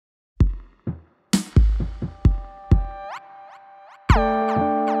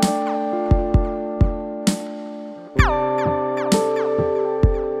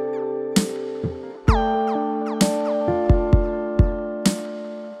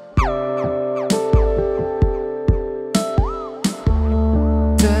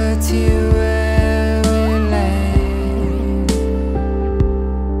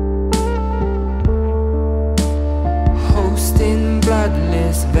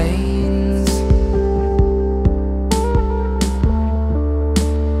veins.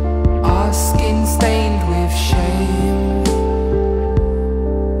 Our skin stained with shame.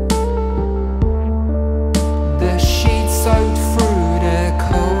 The sheets soaked through the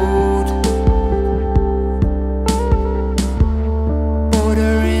cold,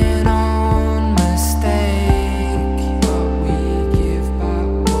 bordering on mistake. What we give but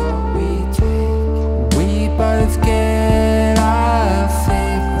what we take. We both get our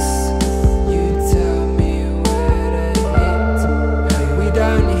fix. You tell me where to hit. We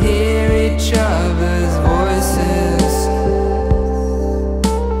don't hear each other's voices.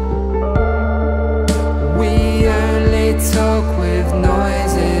 We only talk with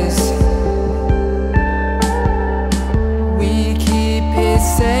noises. We keep it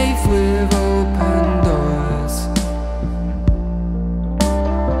safe with open doors.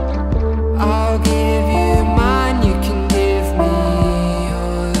 I'll give you mine, you can give me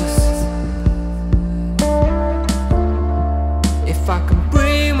yours. If I can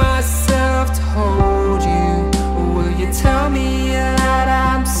bring myself to hold you, will you tell me that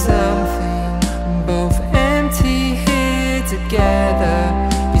I'm something? Both empty here together.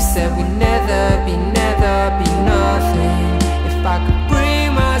 You said we'd never be nothing. If I could bring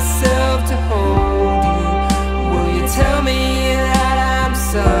myself to hold you, will you tell me that I'm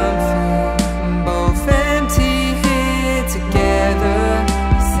something? Both empty here together.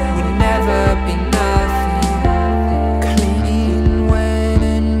 You said we'd never be nothing. Clean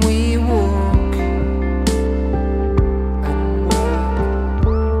when we walk and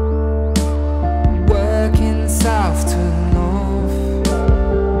working south to north.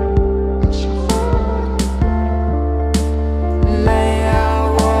 Lay out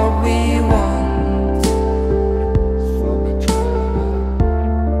what we want from each other.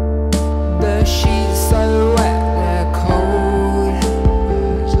 The sheets so wet they're cold.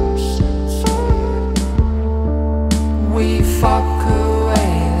 We fuck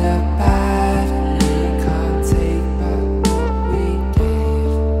away the bad. We can't take back what we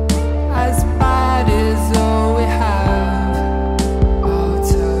gave. As bad as all we have, I'll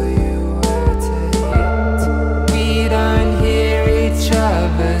tell you where to hit. We don't hear each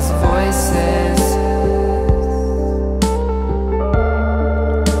other's voices.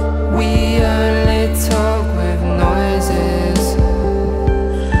 We only talk with noises.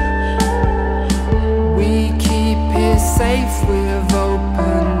 We keep it safe with